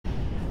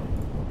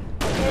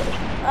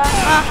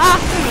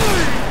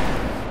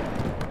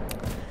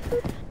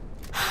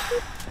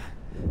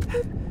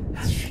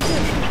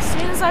As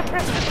soon as I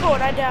press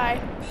record, I die.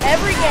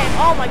 Every game.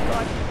 Oh my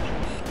god.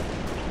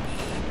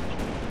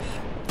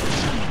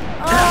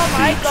 Oh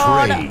my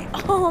god.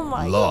 Oh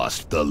my god.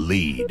 Lost the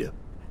lead.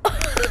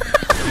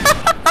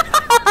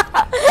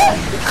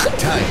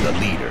 Tied the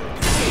leader.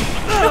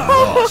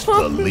 Lost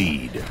the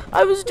lead.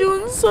 I was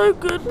doing so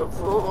good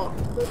before.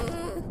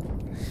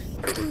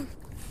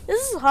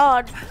 This is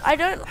hard.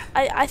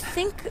 I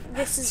think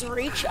this is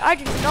Reach. I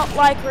do not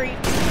like Reach.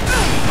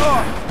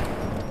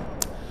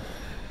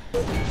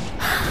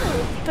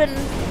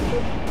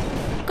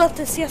 Got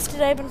this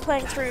yesterday, been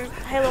playing through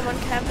Halo 1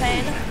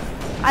 campaign.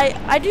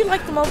 I do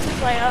like the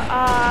multiplayer.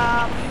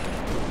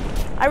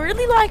 I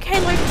really like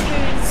Halo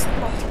 2's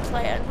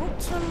multiplayer,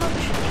 not so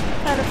much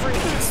kind of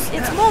Reach.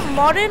 It's more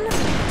modern,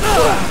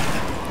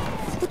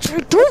 which I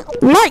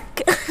don't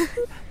like.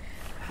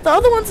 The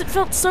other ones, it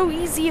felt so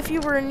easy if you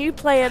were a new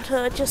player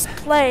to just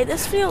play.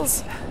 This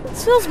feels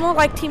more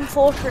like Team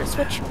Fortress,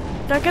 which,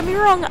 don't get me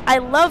wrong, I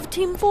love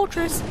Team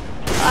Fortress.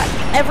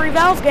 Every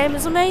Valve game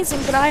is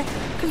amazing, but I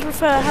can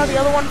prefer how the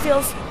other one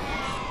feels.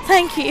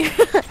 Thank you.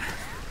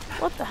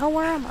 What the hell,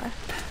 where am I?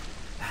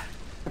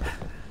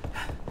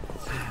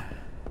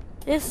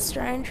 This is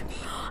strange.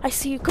 I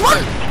see you. Come on!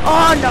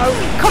 Oh no!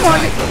 Come on!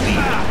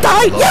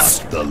 Die! Yes!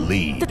 Lost the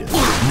lead.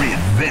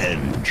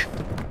 Revenge.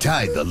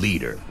 Tied the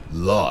leader.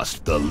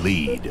 Lost the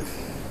lead.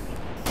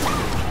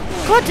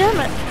 God damn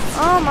it!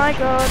 Oh my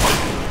god!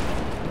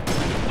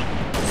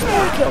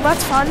 Spawn kill.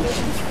 That's fun.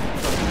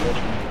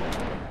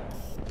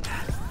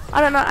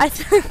 I don't know.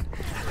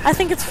 I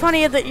think it's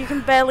funnier that you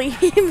can barely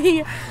hear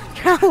me.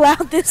 How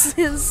loud this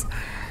is.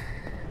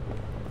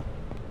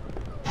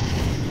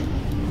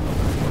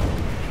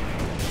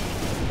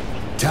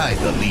 Tied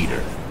the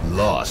leader.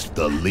 Lost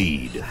the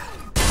lead.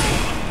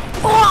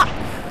 Oh!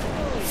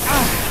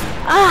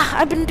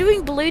 I've been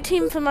doing blue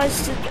team for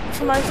most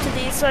of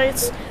these, so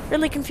it's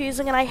really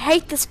confusing, and I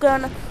hate this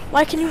gun.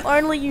 Why can you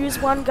only use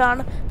one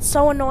gun? It's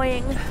so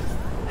annoying.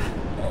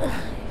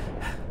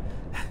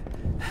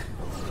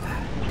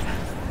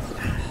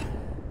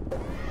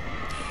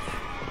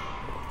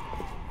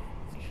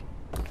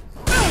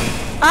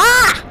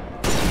 Ah!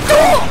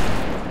 Oh!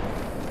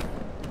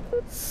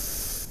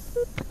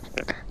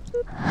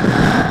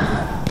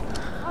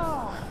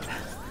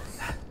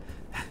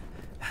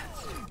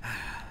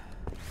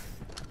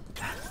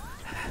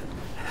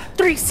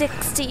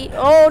 360.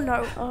 Oh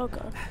no. Oh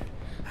god.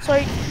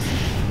 Sorry.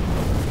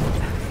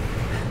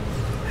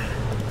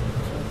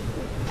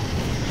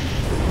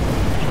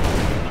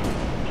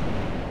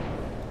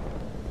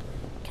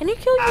 Can you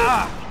kill you?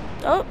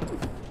 Oh.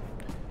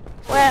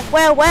 Where?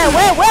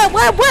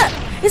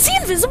 Is he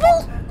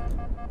invisible?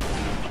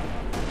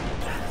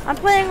 I'm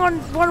playing on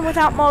one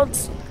without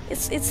mods.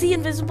 Is he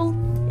invisible?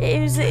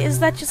 Is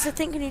that just a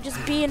thing? Can you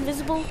just be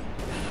invisible?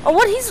 Oh,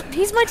 what?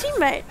 He's my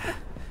teammate.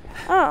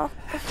 Oh.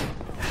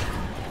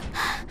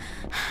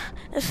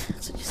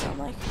 That's what you sound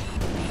like.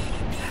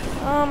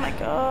 Oh my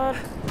god.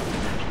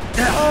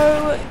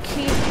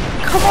 Okay.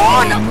 Come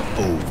on! Game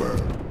over.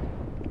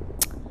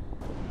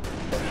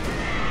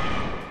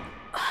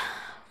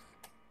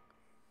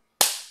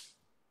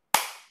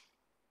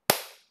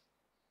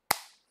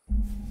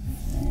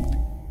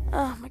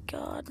 Oh my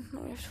god.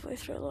 Now we have to play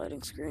through a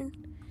loading screen.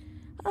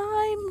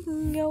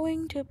 I'm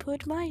going to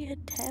put my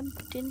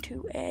attempt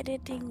into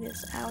editing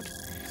this out.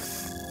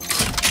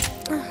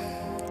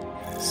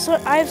 So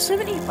I have so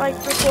many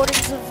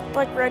recordings of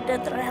Red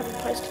Dead that I haven't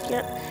posted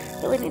yet.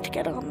 Really need to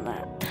get on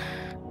that.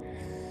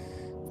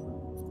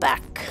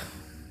 Back.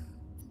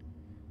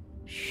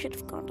 Should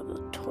have gone to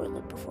the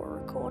toilet before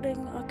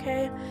recording.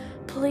 Okay.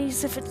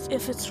 Please, if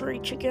it's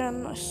Reach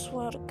again, I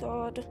swear to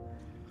God.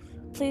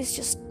 Please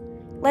just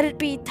let it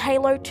be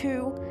Halo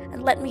 2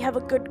 and let me have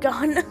a good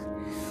gun.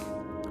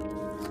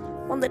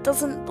 One that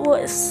doesn't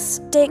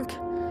stink.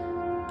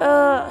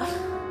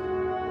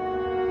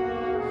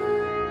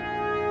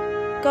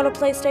 Got a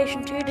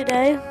PlayStation 2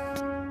 today.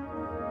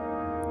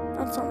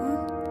 That's something.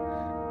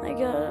 Like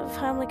a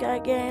Family Guy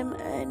game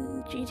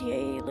and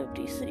GTA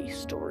Liberty City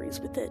Stories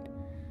with it.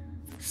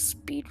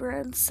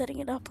 Speedrun, setting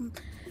it up, and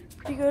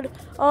pretty good.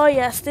 Oh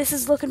yes, this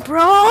is looking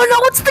pro. Oh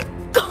no, it's the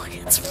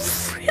Cortez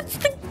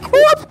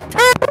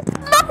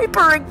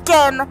sniper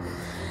again.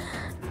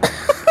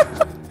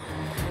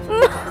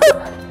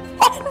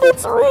 No,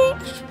 it's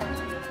Reach.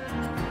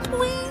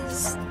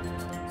 Please,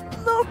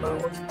 no.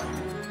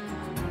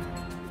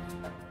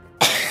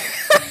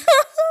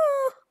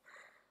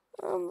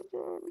 Oh my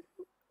god.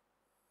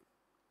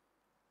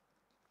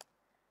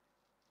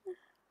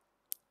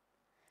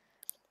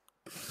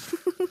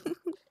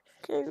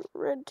 Okay,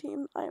 red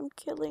team, I am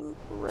killing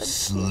red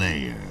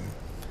Slayer.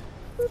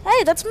 team.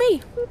 Hey, that's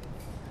me!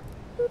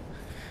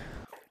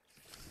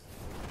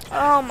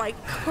 Oh my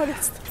god,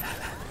 it's the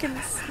fucking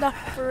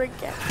sniper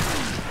again.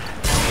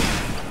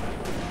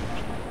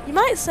 You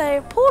might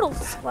say, Portal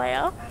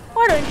Slayer,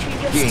 why don't you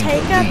just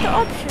take out the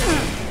option?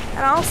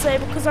 And I'll say,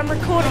 because I'm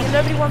recording and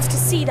nobody wants to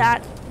see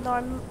that. No,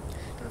 I'm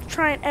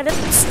try and edit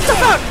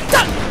stuff out.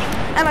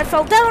 And I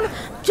fell down.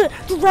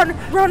 Run,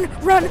 run,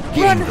 run,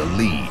 Gain run. the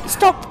lead.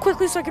 Stop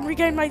quickly so I can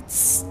regain my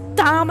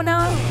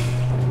stamina.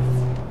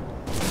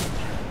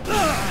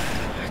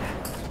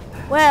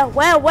 Where?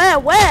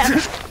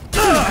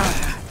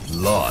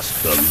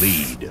 Lost the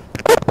lead.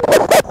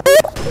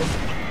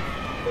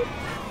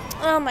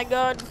 Oh my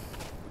god.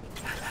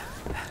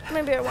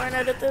 Maybe I won't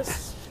edit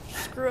this.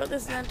 Screw it,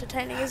 this is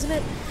entertaining, isn't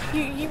it?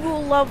 You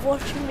will love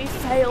watching me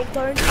fail,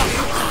 don't you?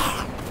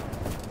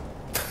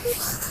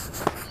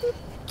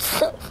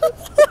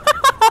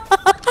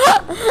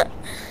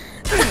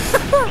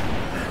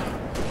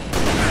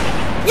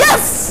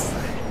 Yes!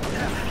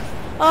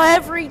 Oh,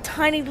 every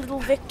tiny little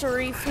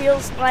victory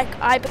feels like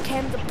I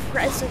became the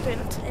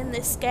president in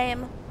this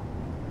game.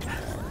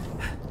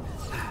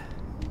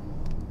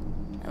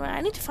 Anyway,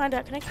 I need to find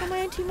out, can I kill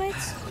my own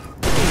teammates?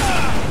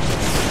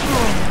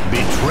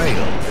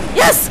 Betrayal.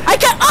 Yes! I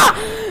can! Ah!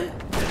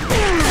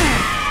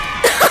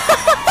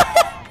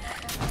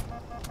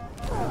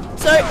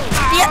 So,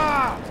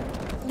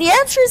 the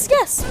answer is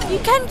yes. You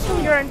can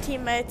kill your own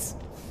teammates.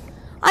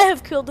 I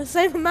have killed the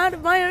same amount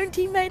of my own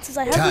teammates as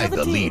I have Tied the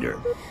the other team.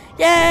 leader.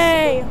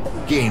 Yay!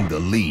 Gain the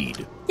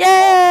lead.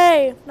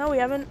 Yay! No, we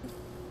haven't.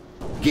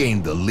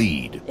 Gain the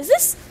lead. Is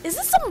this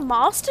a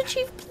Master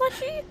Chief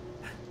plushie?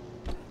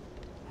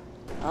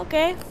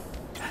 Okay.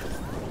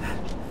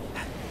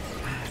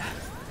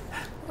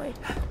 Wait.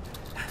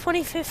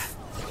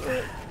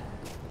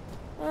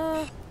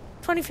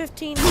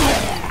 2015.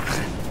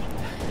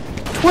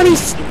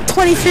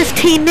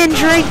 2015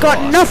 Ninja ain't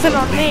got nothing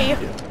on me.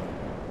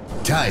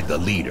 Tied the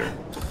leader.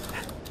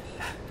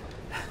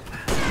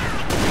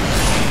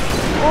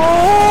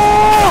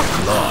 Oh!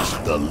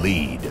 Lost the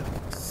lead.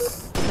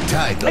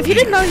 Tied the If you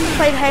didn't know you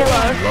played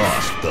Halo.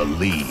 Lost the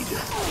lead.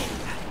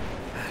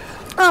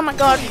 Oh my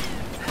god.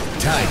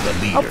 Tied the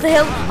leader. Up the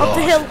hill, up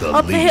the hill, Lost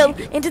up the hill,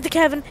 lead. into the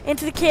cavern,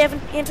 into the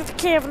cavern, into the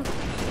cavern.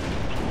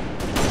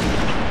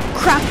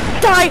 Crap,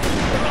 die!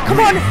 Come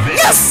on,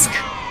 yes!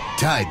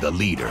 Tied the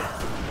leader.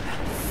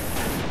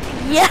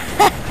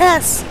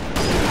 Yes!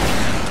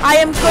 I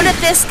am good at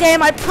this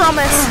game, I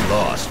promise.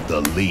 Lost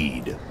the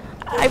lead.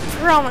 I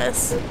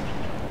promise.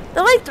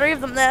 There are like 3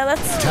 of them there,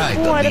 that's Tied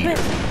the quite a leader.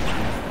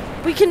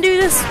 bit. We can do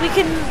this, we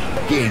can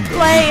Gain the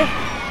play. lead.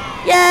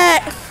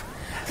 Yeah!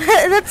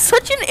 That's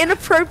such an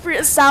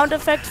inappropriate sound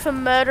effect for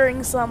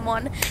murdering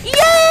someone.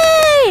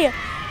 Yay!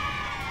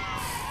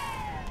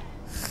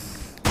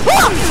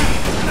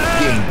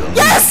 Gain the lead.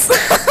 Yes!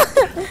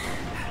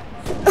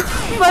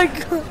 Oh my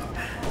god.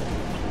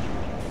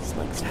 This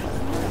looks fun.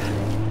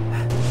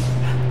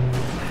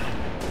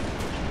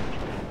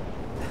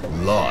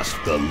 Lost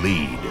the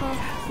lead.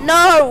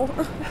 No!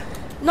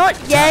 Not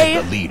yay!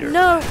 Tied the leader.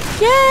 No!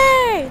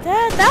 Yay!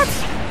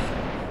 That's...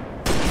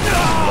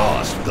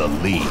 Lost the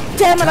lead.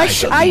 Damn it, Tied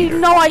the I leader.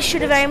 know I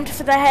should have aimed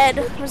for the head.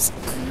 It was...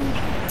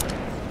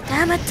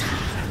 Damn it.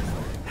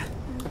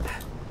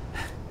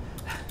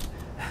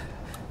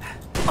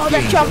 Oh,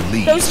 that Gain jump. the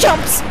lead. Those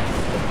jumps.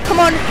 Come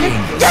on.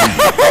 Gain the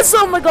Yes!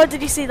 Oh my god,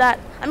 did you see that?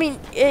 I mean,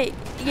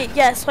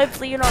 yes,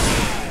 hopefully you're not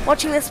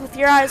watching this with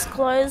your eyes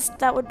closed.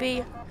 That would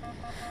be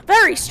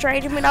very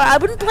strange. I mean, I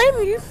wouldn't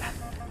blame you.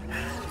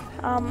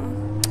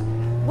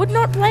 Would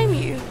not blame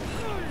you.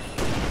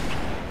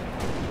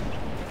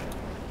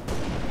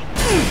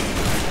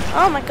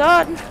 Oh my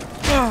god.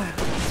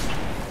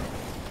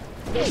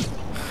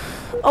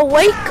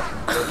 Awake.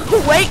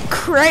 Awake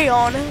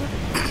crayon.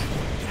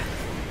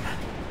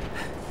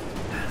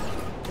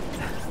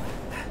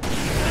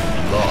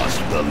 Lost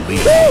the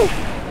lead. Woo!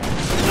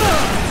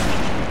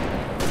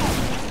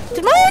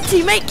 Did my own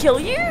teammate kill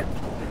you?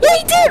 Yeah,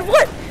 he did!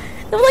 What?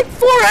 There were like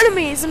 4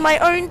 enemies and my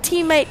own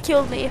teammate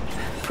killed me.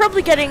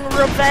 Probably getting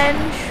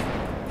revenge.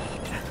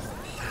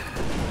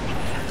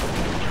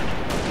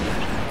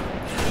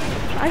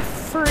 I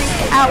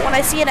freak out when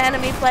I see an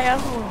enemy player.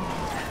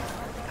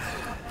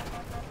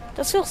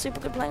 Does feel super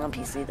good playing on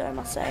PC though, I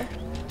must say.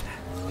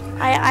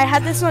 I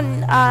had this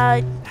on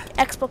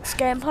Xbox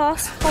Game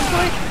Pass at one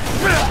point.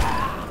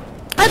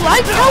 I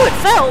liked how it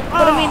felt,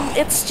 but I mean,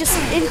 it's just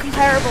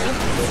incomparable.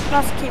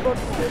 Mouse and keyboard.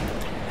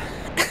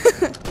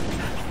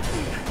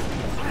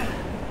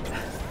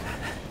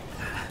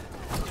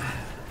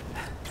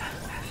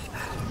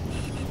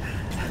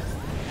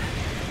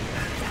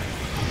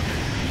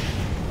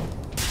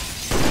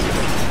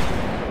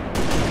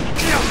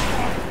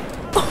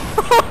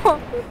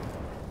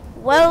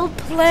 Well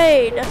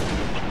played.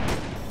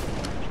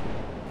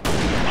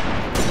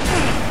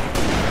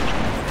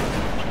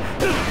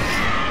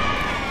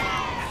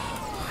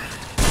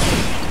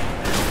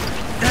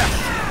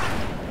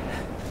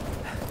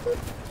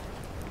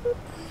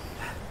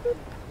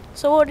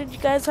 So what did you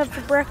guys have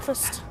for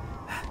breakfast?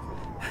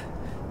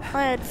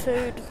 I had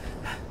food.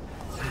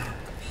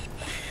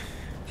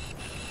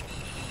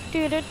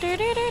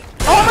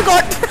 Oh my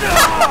god!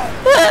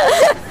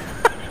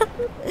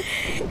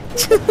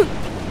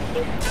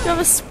 You have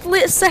a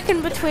split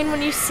second between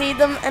when you see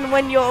them and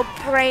when your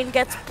brain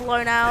gets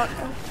blown out.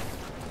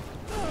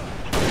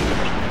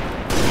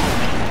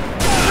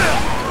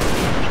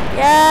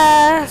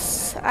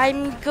 Yes,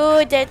 I'm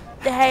good at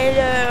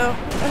Halo.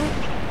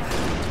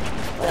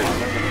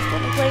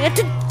 Playing it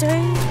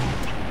today.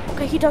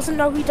 Okay, he doesn't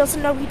know. Did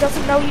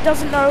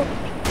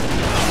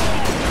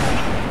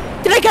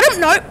I get him?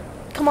 No.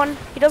 Come on.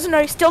 He doesn't know.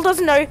 He still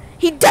doesn't know.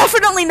 He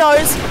definitely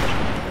knows.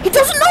 He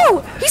doesn't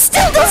know. He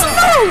still doesn't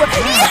know.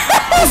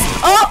 Yes.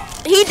 Oh,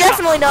 he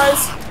definitely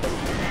knows.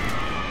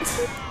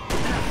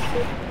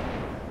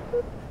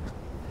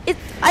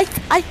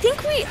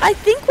 I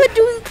think we're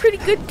doing pretty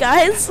good,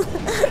 guys.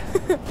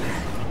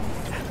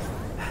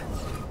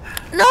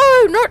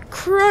 No, not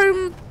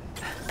Chrome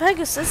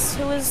Pegasus,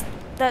 who is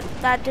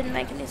that didn't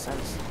make any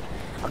sense.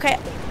 Okay,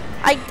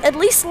 I at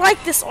least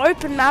like this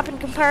open map in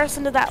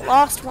comparison to that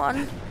last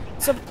one.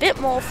 It's a bit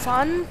more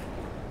fun.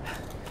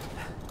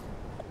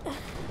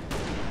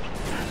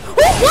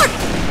 Oh, what?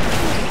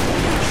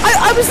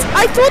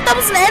 I thought that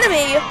was an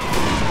enemy.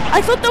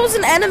 I thought that was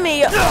an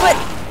enemy,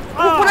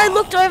 but when I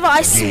looked over,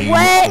 I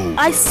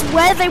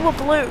swear they were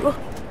blue.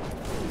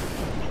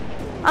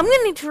 I'm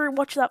gonna need to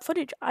rewatch that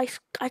footage. I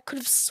could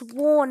have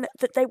sworn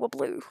that they were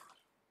blue.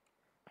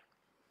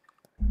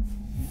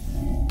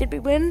 Did we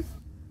win?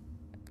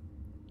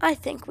 I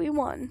think we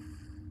won.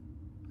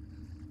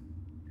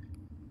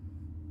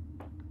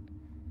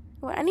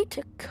 Well, I need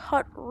to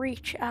cut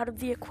reach out of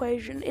the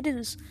equation. It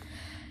is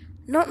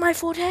not my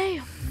forte,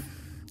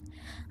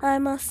 I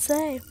must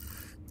say.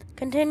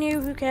 Continue,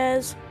 who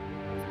cares?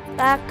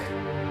 Back.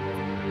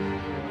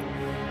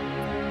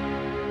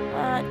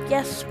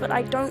 Yes, but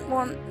I don't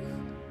want...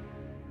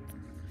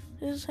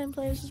 Is it the same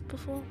place as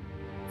before?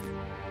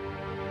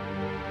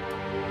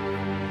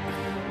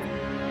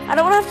 I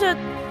don't want to have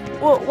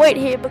to wait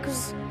here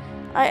because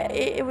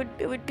it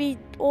would be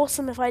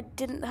awesome if I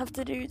didn't have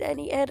to do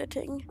any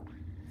editing.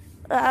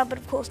 But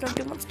of course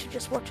nobody wants to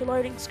just watch a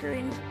loading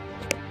screen.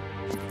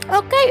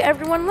 Okay,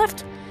 everyone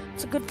left.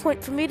 It's a good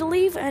point for me to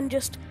leave and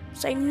just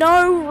say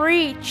no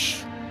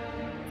reach.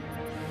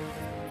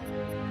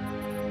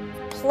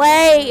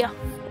 Play.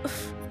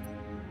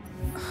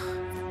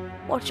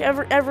 Watch,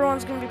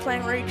 everyone's gonna be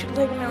playing Reach. It'll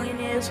take a million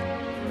years.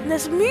 And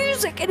this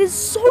music, it is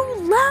so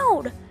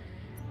loud.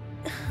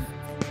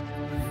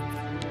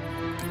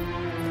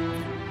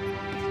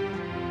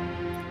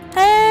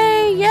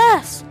 Hey,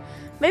 yes.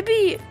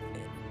 Maybe.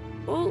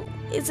 Oh,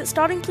 is it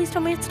starting? Please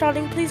tell me it's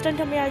starting. Please don't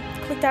tell me I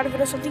clicked out of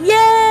it or something.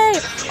 Yay!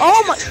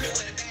 Oh my.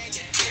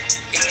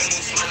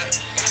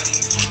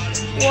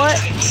 What?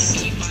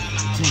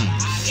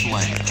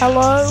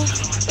 Hello?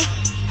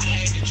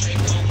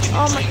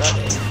 Oh my god.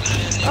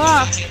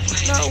 Ah,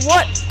 no,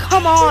 what?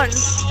 Come on.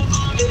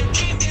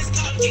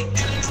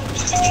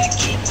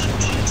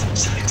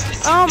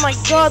 Oh my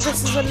god,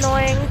 this is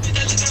annoying.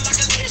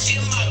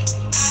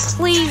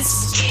 Please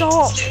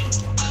stop.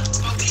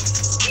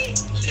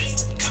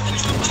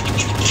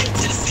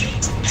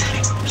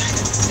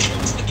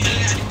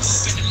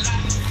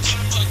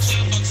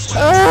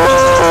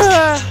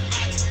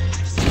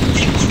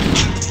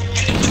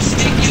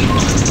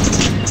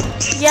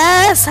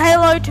 Yes,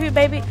 Halo 2,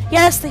 baby.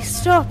 Yes, they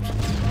stopped.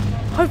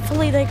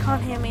 Hopefully they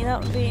can't hear me.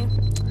 That would be...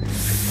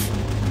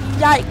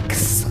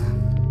 Yikes.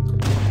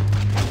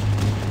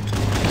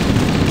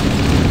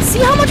 See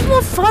how much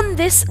more fun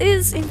this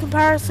is in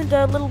comparison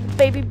to little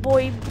baby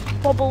boy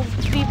bobble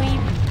BB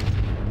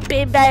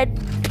bed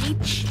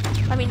beach.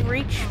 I mean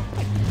reach.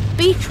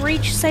 Beach,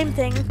 reach, same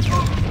thing.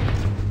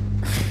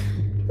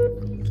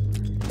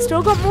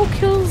 Still got more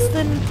kills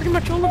than pretty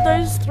much all of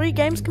those 3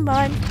 games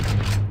combined.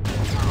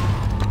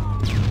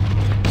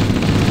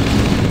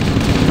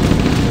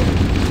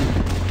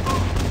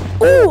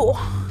 Ooh!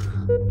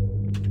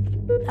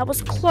 That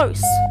was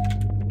close.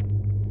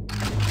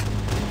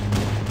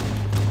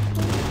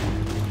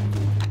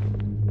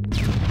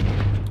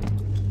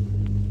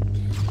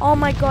 Oh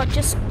my god,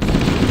 just...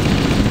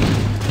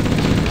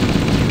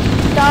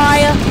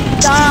 Die!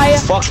 Die!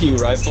 Fuck you,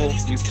 Rifle.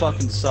 You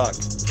fucking suck.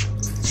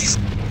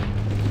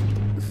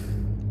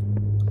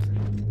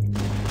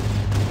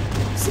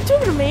 What's he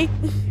doing to me?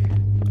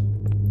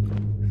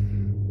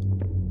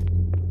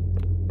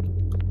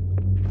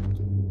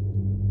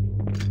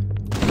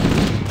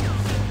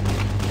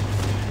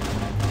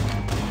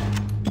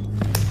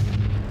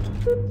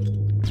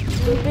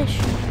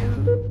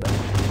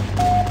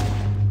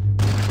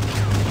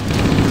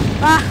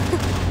 Ah!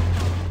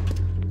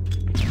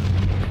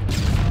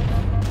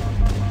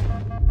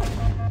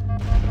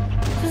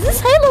 Is this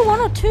Halo 1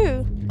 or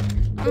 2?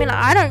 I mean,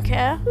 I don't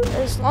care.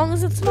 As long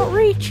as it's not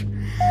Reach,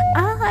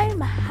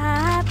 I'm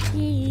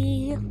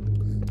happy.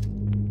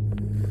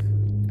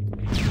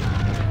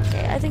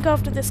 Okay, I think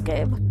after this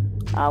game,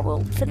 I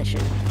will finish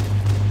it.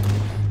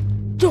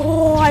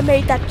 Oh, I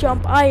made that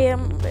jump. I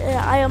am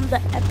the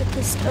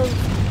epicest of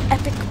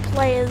epic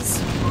players.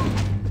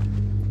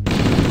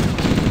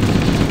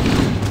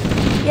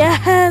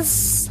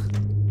 Yes.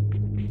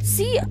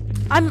 See,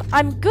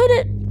 I'm good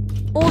at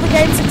all the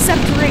games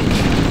except Reach.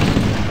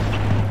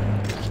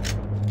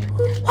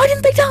 Why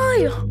didn't they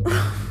die?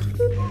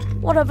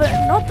 Whatever.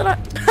 Not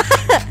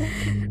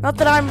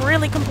that I'm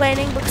really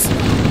complaining because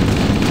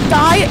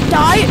Die!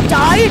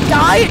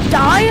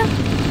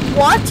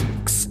 What?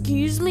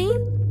 Excuse me?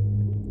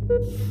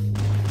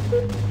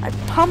 I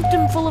pumped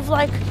him full of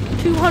like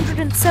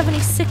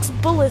 276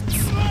 bullets.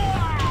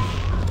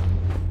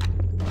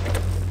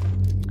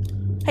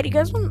 Hey, do you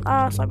guys want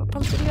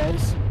Cyberpunk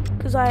videos?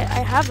 Because I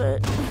have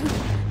it.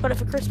 Got it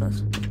for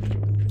Christmas.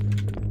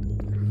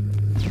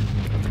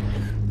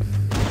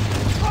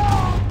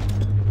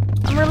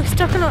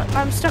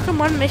 I'm stuck on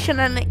one mission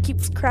and it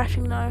keeps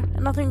crashing though.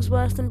 And nothing's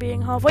worse than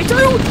being halfway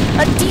through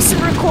a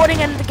decent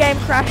recording and the game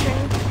crashing.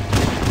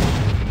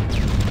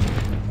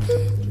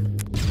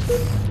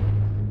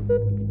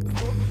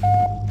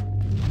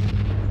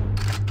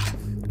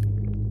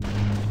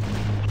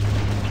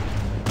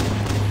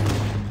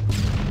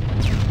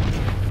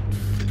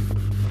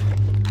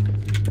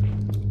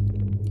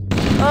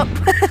 Oh,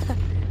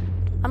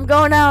 I'm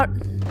going out.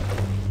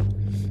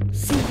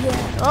 See ya.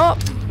 Oh.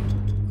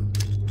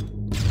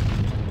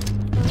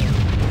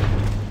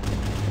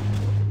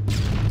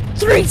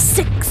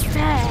 3-6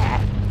 there.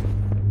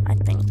 I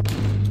think.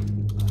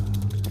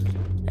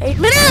 8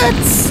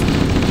 minutes.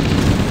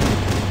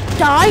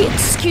 Die.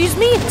 Excuse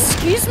me.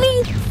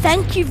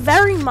 Thank you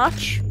very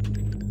much.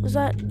 Was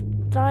that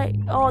die?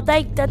 Oh,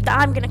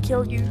 I'm gonna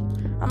kill you.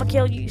 I'm gonna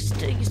kill you. You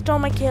stole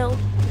my kill.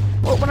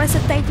 Well, when I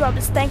said thank you, I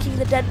was thanking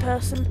the dead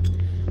person.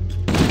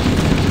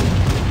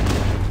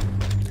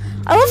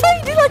 I love how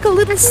you do like a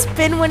little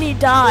spin when you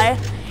die.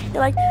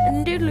 You're like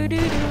doo doo doo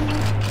doo.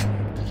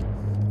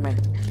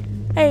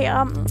 Hey,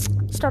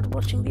 started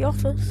watching The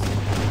Office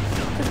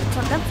because it's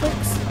on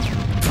Netflix.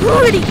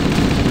 Pretty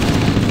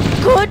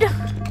good.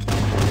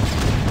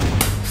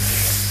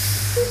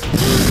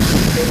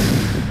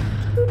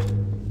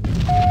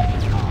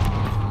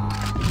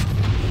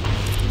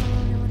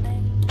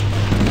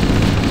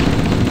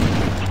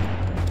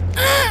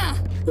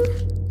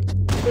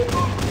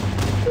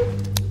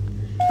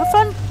 Have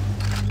fun.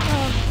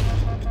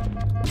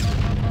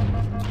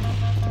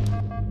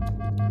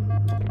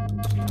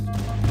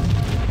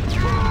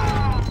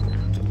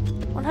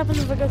 What happens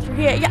if I go through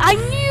here? Yeah, I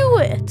knew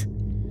it!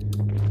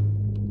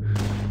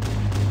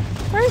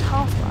 Where's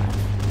Half-Life?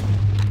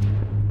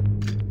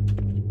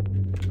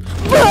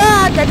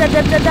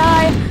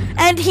 Die!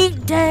 And he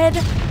dead!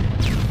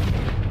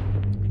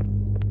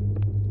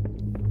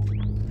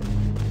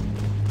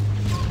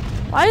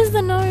 Why is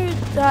there no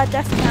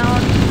death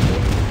count?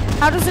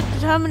 How does it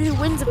determine who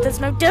wins if there's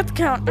no death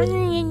count?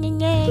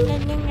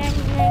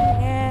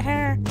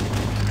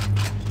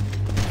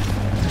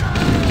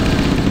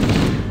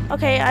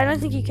 Okay, I don't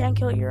think you can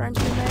kill your own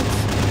teammates.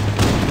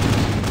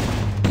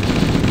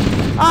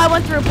 Oh, I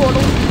went through a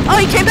portal. Oh,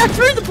 he came back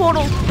through the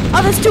portal.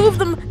 Oh, there's two of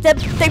them.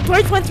 They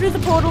both went through the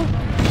portal.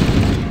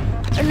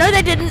 No,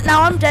 they didn't.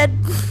 Now I'm dead.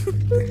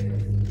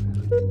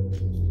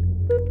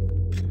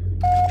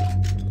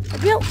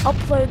 Maybe I'll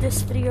upload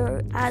this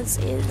video as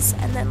is,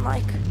 and then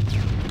like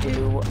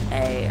do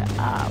a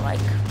like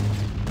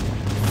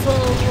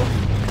full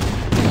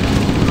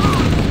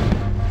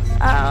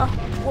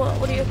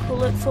what do you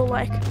call it? Full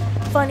like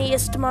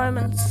funniest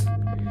moments.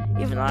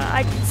 Even though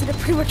I consider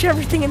pretty much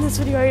everything in this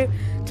video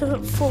to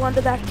fall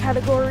under that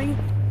category.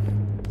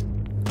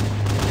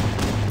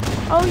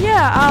 Oh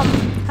yeah,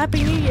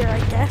 Happy New Year, I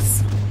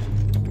guess.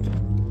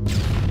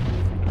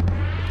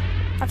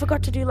 I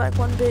forgot to do like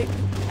one big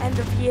end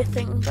of year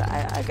thing, but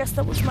I guess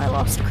that was my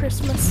last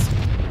Christmas.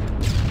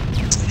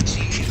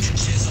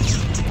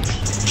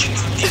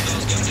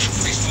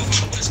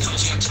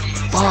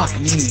 Fuck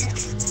me.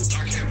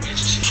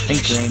 I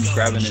think Graham's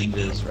grabbing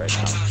Invis right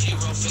now.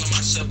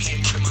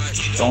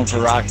 Going for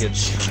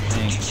rockets, I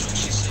think.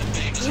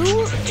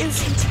 Who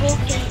is he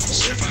talking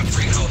to?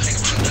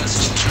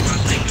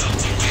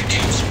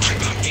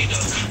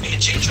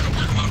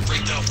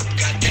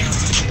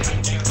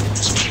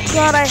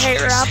 God, I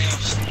hate rap.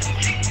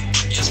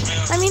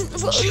 I mean,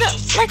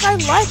 like, I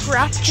like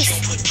rap,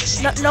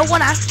 just no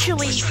one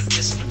actually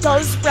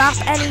does rap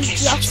any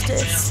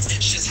justice.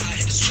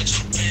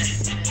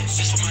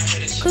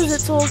 Cause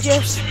it's all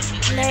just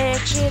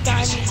naked,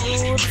 I'm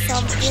good,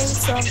 something,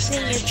 it's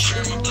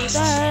good,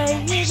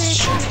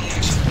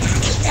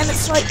 and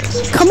it's like,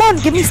 come on,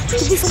 give me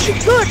something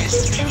good.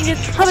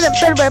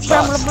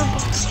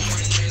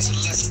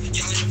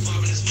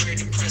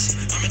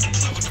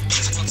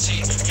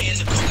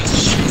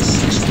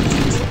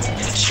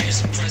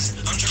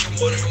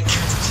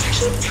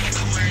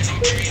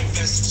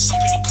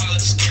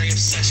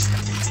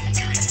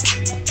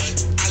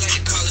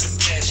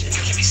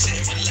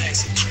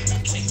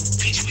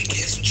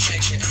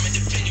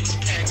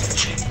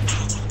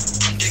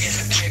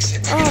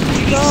 Oh my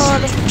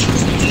god.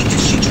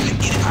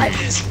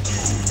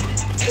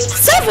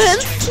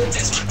 7th?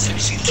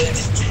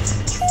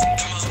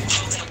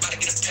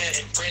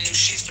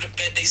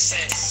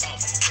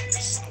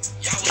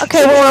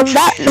 Okay, well on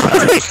that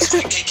note,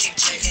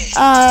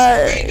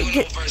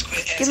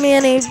 give me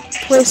any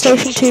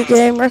PlayStation 2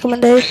 game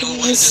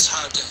recommendations.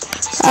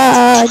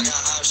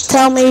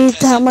 Tell me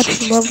how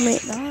much you love me.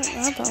 No,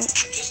 I don't.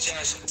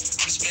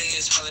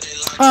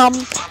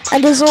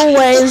 And as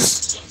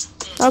always,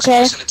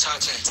 okay.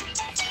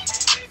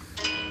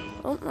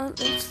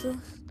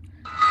 Yes.